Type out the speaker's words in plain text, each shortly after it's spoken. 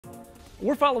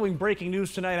We're following breaking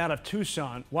news tonight out of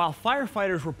Tucson. While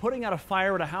firefighters were putting out a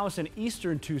fire at a house in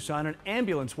eastern Tucson, an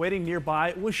ambulance waiting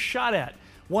nearby was shot at.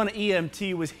 One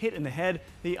EMT was hit in the head,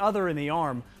 the other in the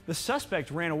arm. The suspect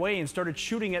ran away and started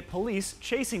shooting at police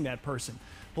chasing that person.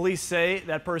 Police say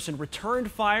that person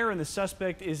returned fire and the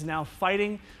suspect is now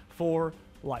fighting for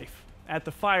life. At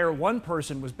the fire, one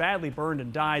person was badly burned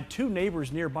and died. Two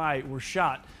neighbors nearby were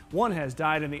shot. One has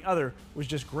died and the other was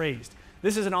just grazed.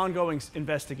 This is an ongoing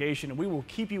investigation, and we will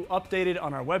keep you updated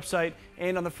on our website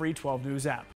and on the Free 12 News app.